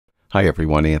Hi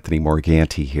everyone, Anthony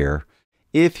Morganti here.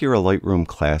 If you're a Lightroom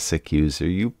Classic user,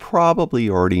 you probably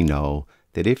already know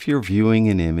that if you're viewing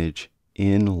an image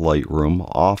in Lightroom,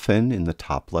 often in the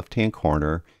top left-hand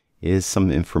corner is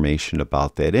some information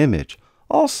about that image.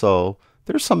 Also,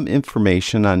 there's some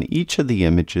information on each of the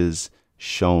images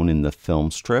shown in the film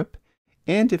strip.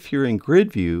 And if you're in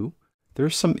grid view,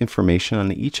 there's some information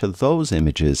on each of those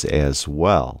images as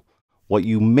well. What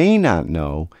you may not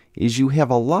know is you have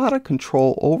a lot of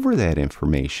control over that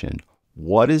information,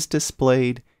 what is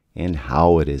displayed and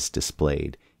how it is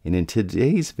displayed. And in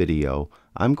today's video,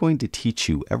 I'm going to teach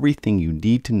you everything you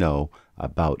need to know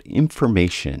about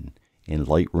information in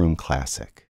Lightroom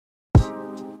Classic.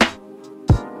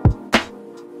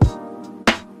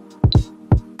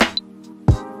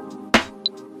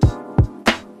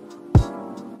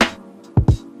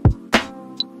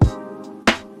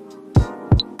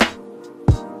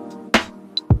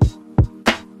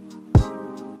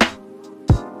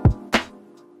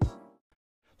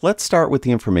 Let's start with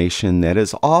the information that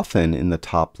is often in the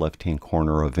top left-hand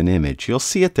corner of an image. You'll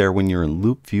see it there when you're in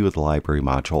Loop View of the Library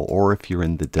module or if you're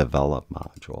in the Develop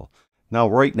module. Now,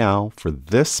 right now, for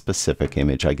this specific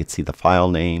image, I could see the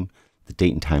file name, the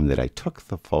date and time that I took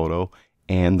the photo,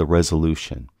 and the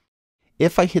resolution.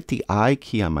 If I hit the I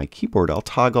key on my keyboard, I'll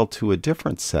toggle to a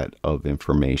different set of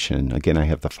information. Again, I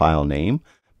have the file name,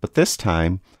 but this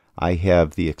time I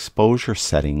have the exposure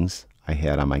settings I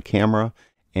had on my camera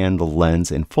and the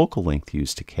lens and focal length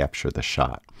used to capture the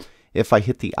shot. If I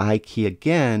hit the I key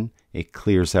again, it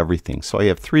clears everything. So I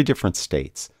have three different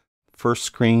states. First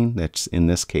screen, that's in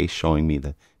this case showing me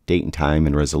the date and time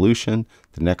and resolution.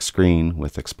 The next screen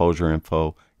with exposure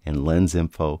info and lens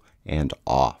info and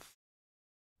off.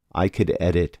 I could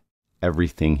edit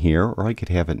everything here, or I could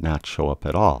have it not show up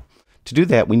at all. To do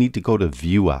that, we need to go to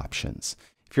View Options.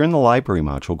 If you're in the Library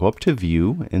module, go up to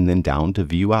View and then down to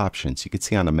View Options. You can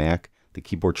see on a Mac, the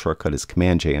keyboard shortcut is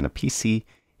Command-J. On a PC,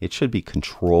 it should be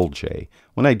Control-J.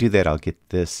 When I do that, I'll get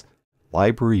this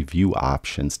Library View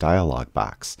Options dialog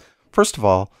box. First of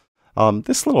all,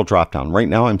 this little drop-down. Right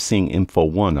now, I'm seeing Info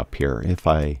 1 up here. If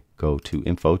I go to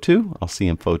Info 2, I'll see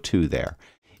Info 2 there.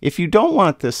 If you don't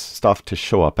want this stuff to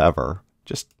show up ever,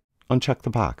 just uncheck the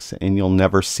box, and you'll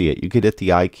never see it. You could hit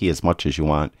the I key as much as you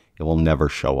want. It will never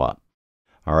show up.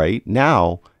 All right,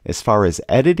 now, as far as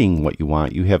editing what you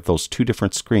want, you have those two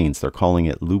different screens. They're calling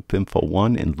it Loop Info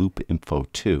 1 and Loop Info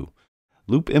 2.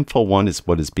 Loop Info 1 is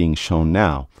what is being shown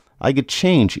now. I could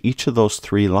change each of those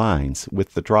three lines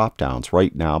with the drop-downs.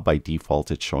 Right now, by default,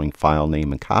 it's showing file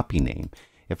name and copy name.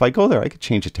 If I go there, I could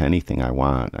change it to anything I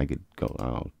want. I could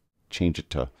go change it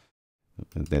to,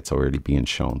 that's already being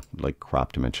shown, like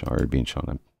crop dimension already being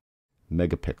shown.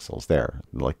 Megapixels there.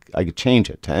 Like I could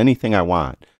change it to anything I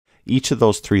want. Each of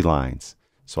those three lines.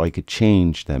 So I could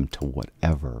change them to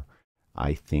whatever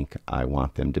I think I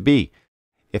want them to be.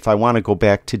 If I want to go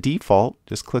back to default,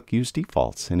 just click Use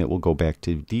Defaults and it will go back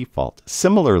to default.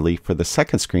 Similarly, for the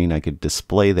second screen, I could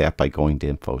display that by going to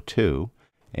Info 2,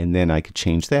 and then I could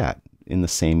change that in the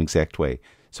same exact way.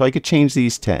 So I could change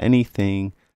these to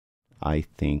anything I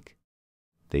think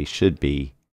they should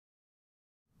be,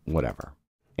 whatever.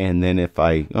 And then if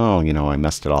I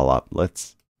messed it all up,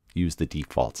 let's use the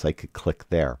defaults. I could click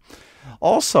there.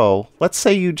 Also, let's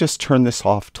say you just turn this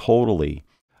off totally.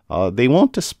 They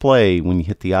won't display when you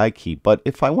hit the I key, but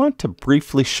if I want to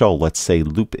briefly show, let's say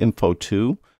Loop Info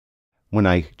 2, when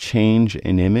I change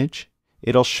an image,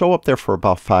 it'll show up there for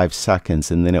about 5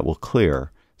 seconds and then it will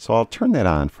clear. So I'll turn that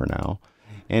on for now.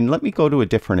 And let me go to a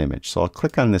different image. So I'll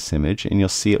click on this image and you'll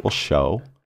see it will show.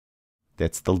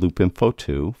 That's the Loop Info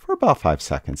 2 for about 5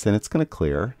 seconds. Then it's going to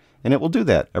clear. And it will do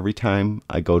that every time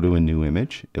I go to a new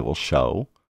image. It will show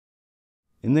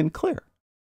and then clear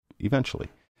eventually.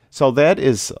 So that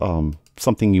is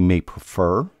something you may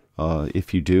prefer.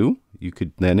 If you do, you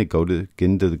could then go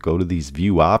to these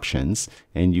view options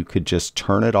and you could just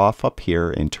turn it off up here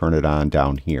and turn it on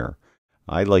down here.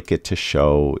 I like it to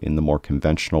show in the more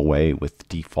conventional way with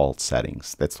default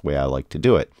settings. That's the way I like to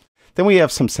do it. Then we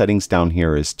have some settings down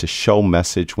here is to show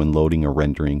message when loading or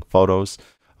rendering photos.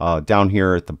 Down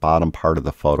here at the bottom part of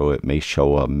the photo, it may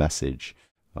show a message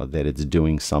that it's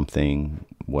doing something,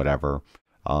 whatever.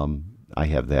 I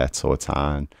have that, so it's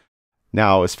on.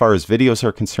 Now, as far as videos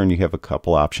are concerned, you have a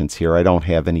couple options here. I don't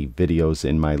have any videos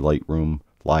in my Lightroom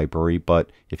library, but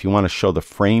if you want to show the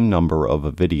frame number of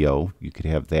a video, you could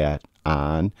have that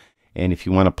on. And if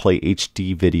you want to play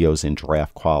HD videos in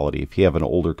draft quality, if you have an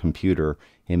older computer,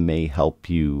 it may help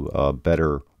you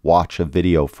better watch a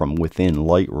video from within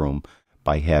Lightroom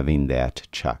by having that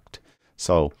checked.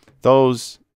 So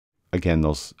those, again,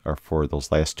 those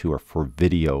last two are for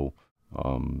video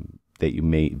that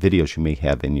videos you may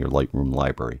have in your Lightroom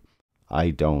library. I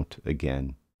don't,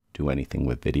 again, do anything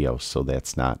with videos, so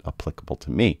that's not applicable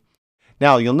to me.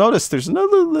 Now you'll notice there's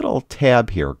another little tab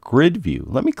here, Grid View.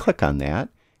 Let me click on that,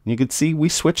 and you can see we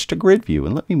switched to Grid View,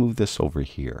 and let me move this over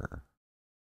here.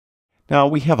 Now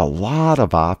we have a lot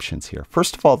of options here.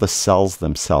 First of all, the cells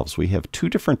themselves. We have two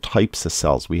different types of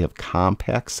cells. We have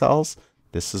compact cells.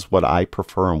 This is what I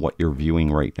prefer and what you're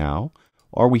viewing right now.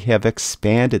 Or we have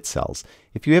expanded cells.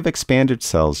 If you have expanded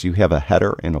cells, you have a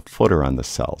header and a footer on the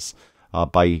cells.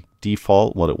 By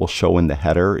default, what it will show in the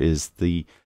header is the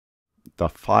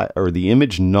file or the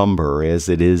image number as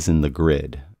it is in the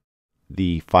grid,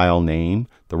 the file name,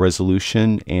 the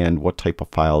resolution, and what type of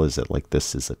file is it. Like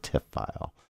this is a TIFF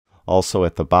file. Also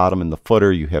at the bottom in the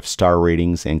footer, you have star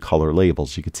ratings and color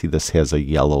labels. You can see this has a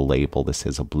yellow label, this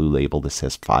has a blue label, this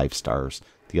has 5 stars.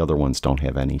 The other ones don't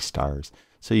have any stars.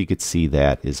 So you could see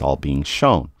that is all being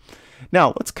shown.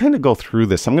 Now let's kind of go through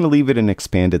this. I'm going to leave it in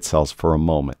expanded cells for a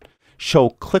moment.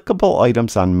 Show clickable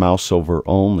items on mouse over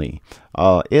only.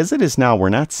 As it is now, we're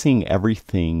not seeing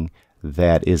everything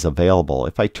that is available.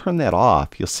 If I turn that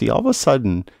off, you'll see all of a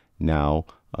sudden now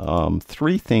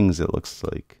 3 things it looks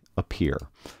like appear.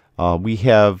 We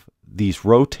have these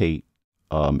rotate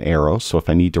arrows. So if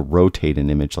I need to rotate an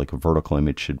image, like a vertical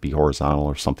image should be horizontal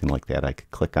or something like that, I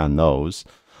could click on those.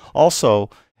 Also,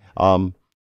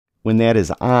 when that is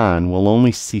on, we'll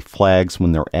only see flags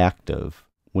when they're active.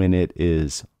 When it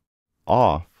is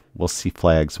off, we'll see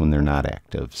flags when they're not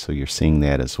active. So you're seeing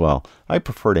that as well. I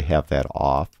prefer to have that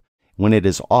off. When it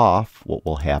is off, what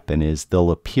will happen is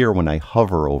they'll appear when I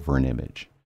hover over an image.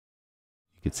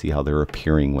 You can see how they're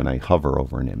appearing when I hover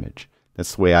over an image.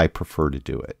 That's the way I prefer to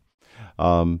do it.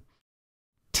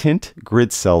 Tint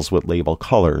grid cells with label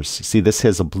colors. See, this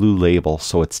has a blue label,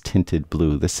 so it's tinted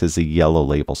blue. This has a yellow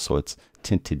label, so it's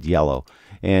tinted yellow.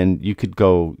 And you could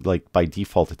go, like by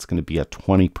default, it's going to be a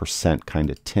 20% kind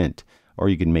of tint. Or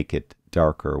you can make it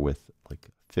darker with like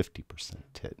 50%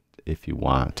 tint if you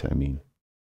want. I mean,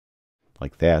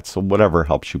 like that. So whatever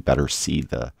helps you better see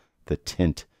the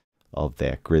tint of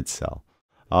that grid cell.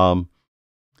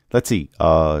 Let's see.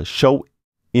 Show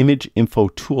image info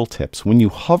tooltips. When you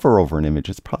hover over an image,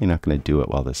 it's probably not going to do it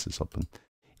while this is open.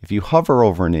 If you hover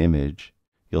over an image,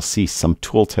 you'll see some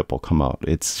tooltip will come out.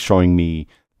 It's showing me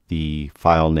the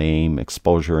file name,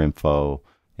 exposure info,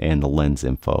 and the lens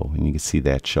info. And you can see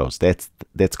that shows. That's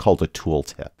called a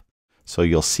tooltip. So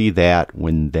you'll see that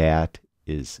when that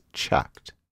is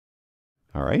checked.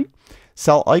 All right.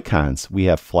 Cell icons. We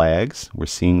have flags. We're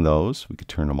seeing those. We could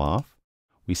turn them off.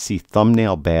 We see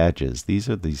thumbnail badges. These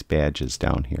are these badges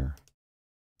down here.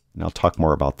 And I'll talk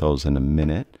more about those in a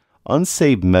minute.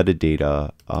 Unsaved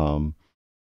metadata.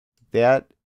 That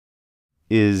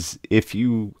is if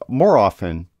you, more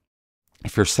often,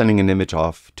 if you're sending an image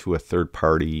off to a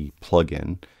third-party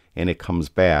plugin and it comes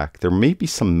back, there may be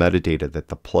some metadata that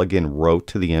the plugin wrote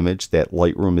to the image that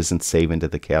Lightroom isn't saving to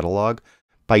the catalog.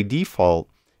 By default,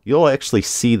 you'll actually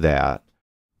see that,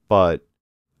 but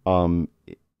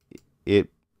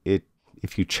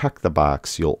if you check the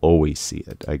box, you'll always see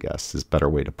it, I guess, is a better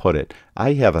way to put it.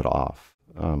 I have it off.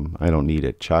 I don't need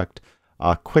it checked.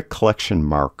 Quick collection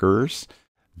markers.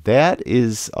 That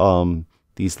is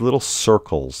these little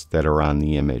circles that are on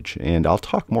the image, and I'll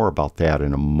talk more about that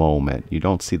in a moment. You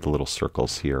don't see the little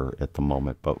circles here at the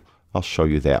moment, but I'll show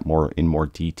you that in more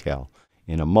detail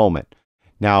in a moment.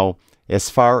 Now,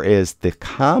 as far as the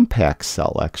compact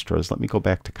cell extras, let me go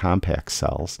back to compact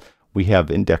cells. We have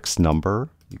index number.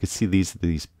 You can see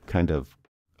these kind of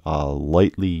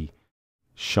lightly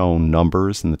shown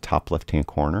numbers in the top left-hand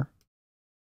corner.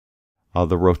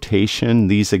 The rotation,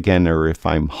 these again are if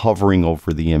I'm hovering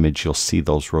over the image, you'll see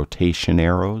those rotation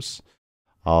arrows.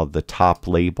 The top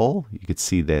label, you can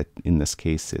see that in this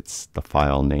case it's the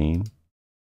file name.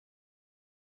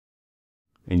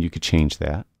 And you could change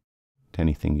that to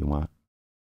anything you want.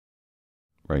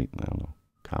 Right, I don't know,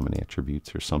 common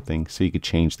attributes or something. So you could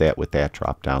change that with that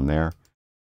drop down there.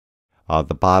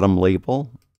 The bottom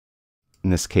label,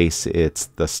 in this case it's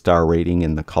the star rating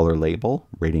and the color label,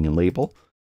 rating and label.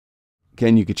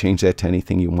 Again, you could change that to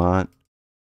anything you want.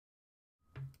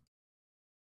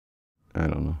 I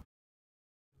don't know.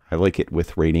 I like it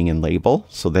with rating and label.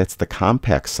 So that's the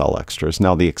compact cell extras.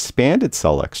 Now the expanded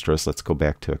cell extras, let's go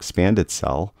back to expanded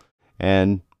cell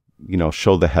and,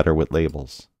 show the header with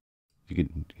labels. You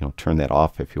can, turn that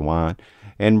off if you want.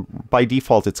 And by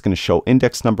default, it's going to show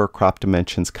index number, crop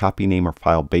dimensions, copy name or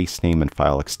file base name, and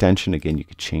file extension. Again, you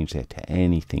could change that to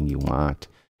anything you want.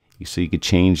 So you could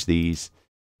change these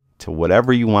to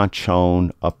whatever you want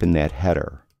shown up in that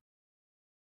header.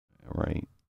 Right.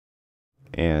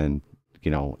 And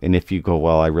and if you go,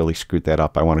 well, I really screwed that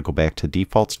up, I want to go back to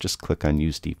defaults, just click on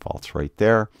use defaults right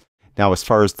there. Now, as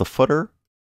far as the footer,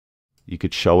 you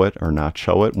could show it or not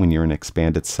show it when you're in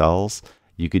expanded cells.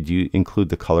 You could include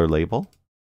the color label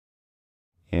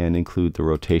and include the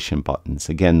rotation buttons.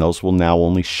 Again, those will now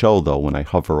only show though when I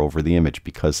hover over the image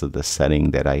because of the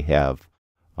setting that I have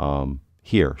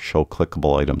here, show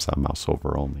clickable items on mouse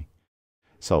over only.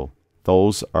 So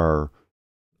those are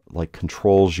like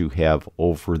controls you have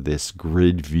over this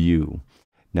grid view.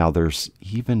 Now there's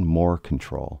even more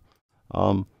control.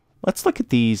 Let's look at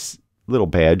these little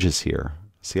badges here.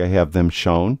 See, I have them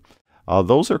shown.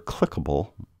 Those are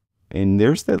clickable. And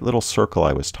there's that little circle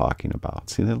I was talking about.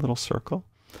 See that little circle?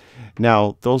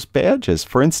 Now, those badges,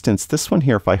 for instance, this one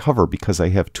here, if I hover because I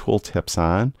have tooltips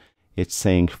on, it's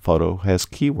saying photo has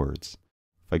keywords.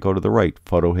 If I go to the right,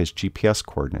 photo has GPS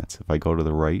coordinates. If I go to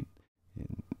the right,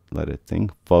 let it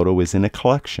think, photo is in a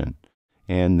collection.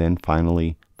 And then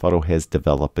finally, photo has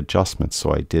develop adjustments.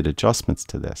 So I did adjustments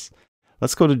to this.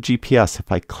 Let's go to GPS.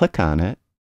 If I click on it,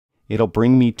 it'll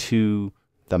bring me to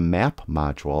the map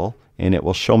module, and it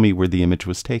will show me where the image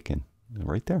was taken.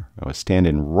 Right there. I was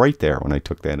standing right there when I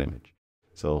took that image.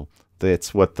 So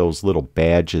that's what those little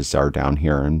badges are down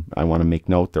here. And I want to make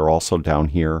note, they're also down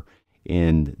here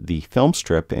in the film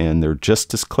strip, and they're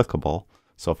just as clickable.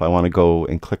 So if I want to go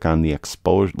and click on the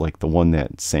exposure, like the one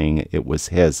that's saying it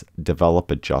has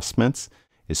develop adjustments,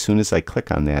 as soon as I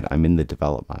click on that, I'm in the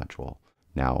develop module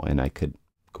now, and I could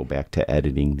go back to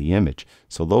editing the image.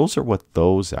 So those are what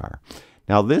those are.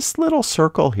 Now this little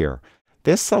circle here,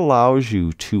 this allows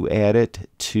you to add it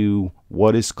to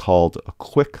what is called a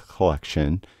quick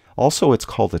collection. Also, it's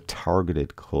called a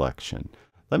targeted collection.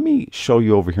 Let me show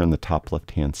you over here on the top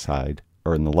left-hand side,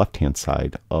 or in the left-hand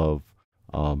side of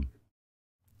the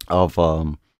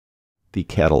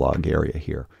catalog area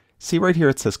here. See right here,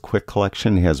 it says quick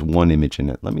collection. It has one image in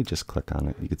it. Let me just click on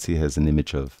it. You can see it has an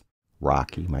image of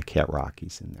Rocky, my cat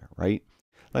Rocky's in there, right?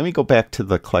 Let me go back to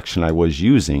the collection I was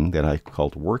using that I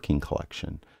called working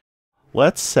collection.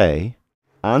 Let's say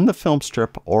on the film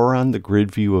strip or on the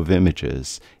grid view of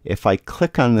images, if I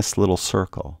click on this little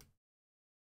circle,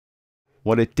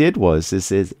 what it did was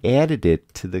it added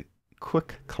it to the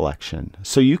quick collection.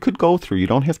 So you could go through, you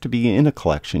don't have to be in a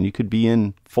collection, you could be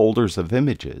in folders of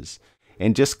images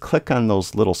and just click on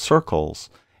those little circles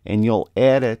and you'll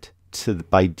add it to,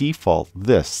 by default,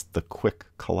 the quick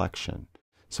collection.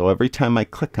 So every time I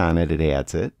click on it, it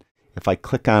adds it. If I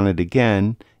click on it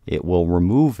again, it will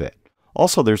remove it.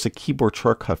 Also, there's a keyboard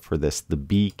shortcut for this, the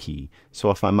B key.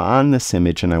 So if I'm on this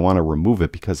image and I want to remove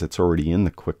it because it's already in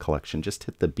the quick collection, just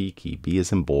hit the B key, B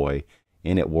as in boy,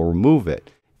 and it will remove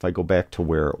it. If I go back to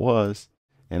where it was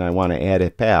and I want to add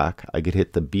it back, I could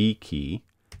hit the B key.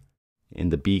 In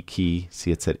the B key,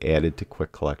 see it said added to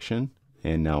quick collection,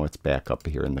 and now it's back up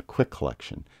here in the quick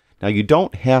collection. Now you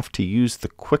don't have to use the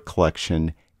quick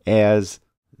collection as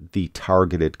the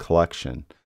targeted collection.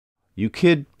 You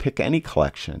could pick any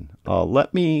collection.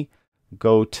 Let me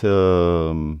go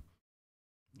to,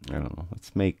 I don't know,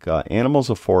 let's make Animals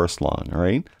of Forest Lawn, all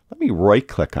right? Let me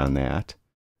right-click on that.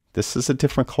 This is a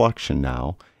different collection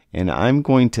now, and I'm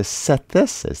going to set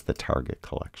this as the target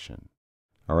collection.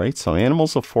 All right, so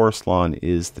Animals of Forest Lawn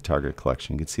is the target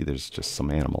collection. You can see there's just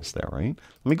some animals there, right?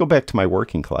 Let me go back to my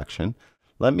working collection.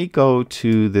 Let me go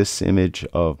to this image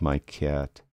of my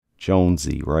cat,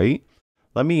 Jonesy, right?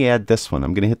 Let me add this one.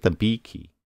 I'm going to hit the B key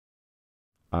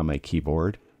on my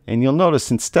keyboard. And you'll notice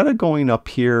instead of going up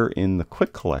here in the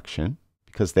quick collection,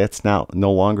 because that's now no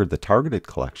longer the targeted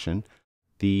collection,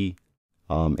 the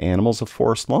Animals of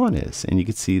Forest Lawn is. And you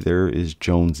can see there is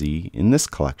Jonesy in this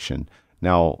collection.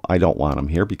 Now, I don't want him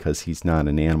here because he's not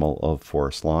an animal of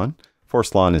Forest Lawn.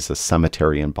 Forest Lawn is a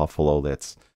cemetery in Buffalo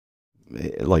that's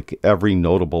like every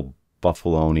notable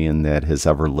Buffalonian that has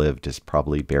ever lived is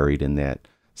probably buried in that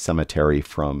cemetery,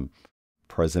 from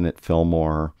President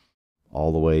Fillmore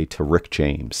all the way to Rick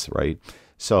James, right?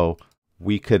 So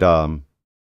we could,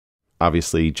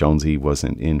 obviously Jonesy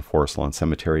wasn't in Forest Lawn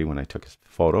Cemetery when I took his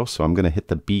photo, so I'm going to hit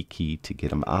the B key to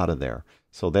get him out of there.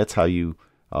 So that's how you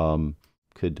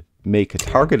could make a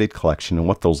targeted collection and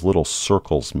what those little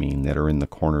circles mean that are in the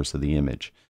corners of the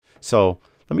image. So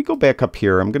let me go back up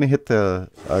here. I'm going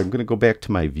to go back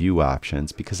to my view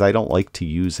options because I don't like to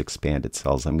use expanded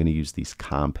cells. I'm going to use these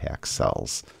compact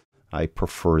cells. I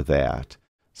prefer that.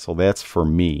 So that's for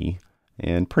me,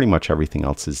 and pretty much everything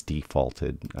else is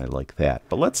defaulted. I like that.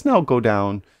 But let's now go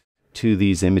down to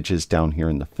these images down here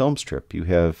in the film strip. You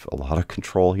have a lot of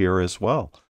control here as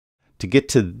well. To get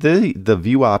to the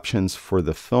view options for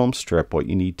the film strip, what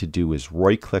you need to do is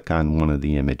right-click on one of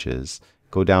the images,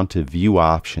 go down to View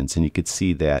Options, and you can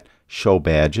see that Show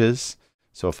Badges.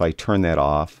 So if I turn that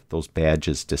off, those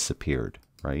badges disappeared,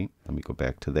 right? Let me go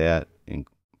back to that and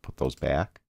put those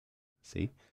back.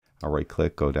 See? I'll right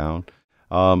click, go down.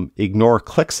 Ignore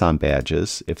clicks on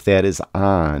badges. If that is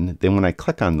on, then when I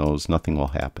click on those, nothing will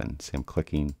happen. See, I'm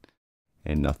clicking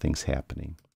and nothing's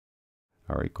happening.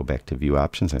 All right, go back to view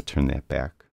options. I turn that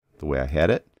back the way I had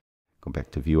it. Go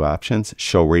back to view options,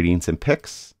 show ratings and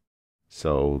pics.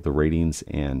 So the ratings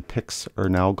and pics are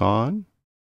now gone.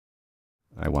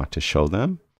 I want to show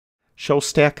them. Show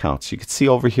stack counts. You can see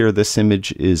over here this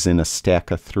image is in a stack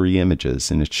of 3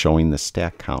 images and it's showing the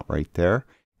stack count right there.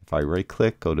 If I right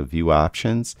click, go to view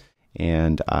options,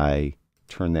 and I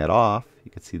turn that off, you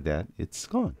can see that it's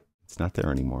gone. It's not there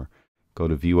anymore. Go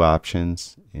to view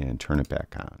options and turn it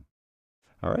back on.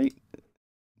 All right.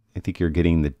 I think you're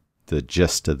getting the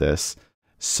gist of this.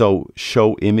 So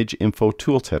show image info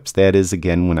tooltips. That is,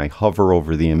 again, when I hover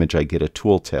over the image, I get a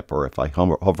tooltip, or if I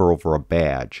hover over a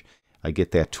badge, I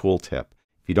get that tooltip.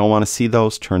 If you don't want to see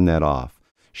those, turn that off.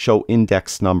 Show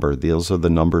index number. Those are the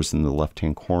numbers in the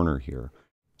left-hand corner here.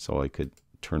 So I could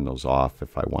turn those off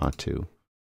if I want to.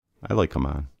 I like them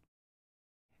on.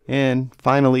 And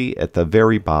finally, at the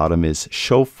very bottom is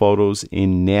show photos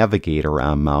in Navigator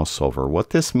on mouse over.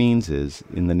 What this means is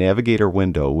in the Navigator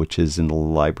window, which is in the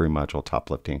library module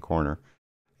top left-hand corner.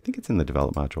 I think it's in the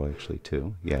develop module actually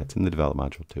too. Yeah, it's in the develop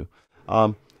module too.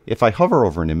 If I hover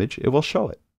over an image, it will show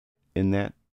it in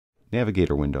that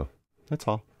Navigator window. That's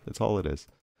all. That's all it is.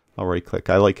 I'll right click.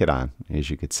 I like it on, as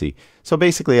you can see. So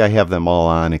basically I have them all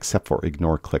on except for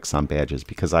ignore clicks on badges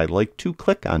because I like to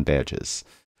click on badges.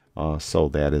 So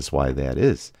that is why that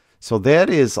is. So that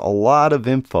is a lot of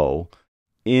info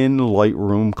in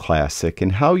Lightroom Classic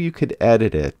and how you could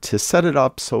edit it to set it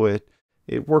up so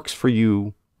it works for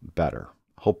you better.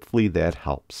 Hopefully that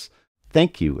helps.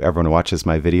 Thank you, everyone who watches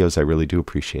my videos. I really do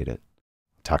appreciate it.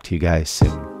 Talk to you guys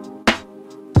soon.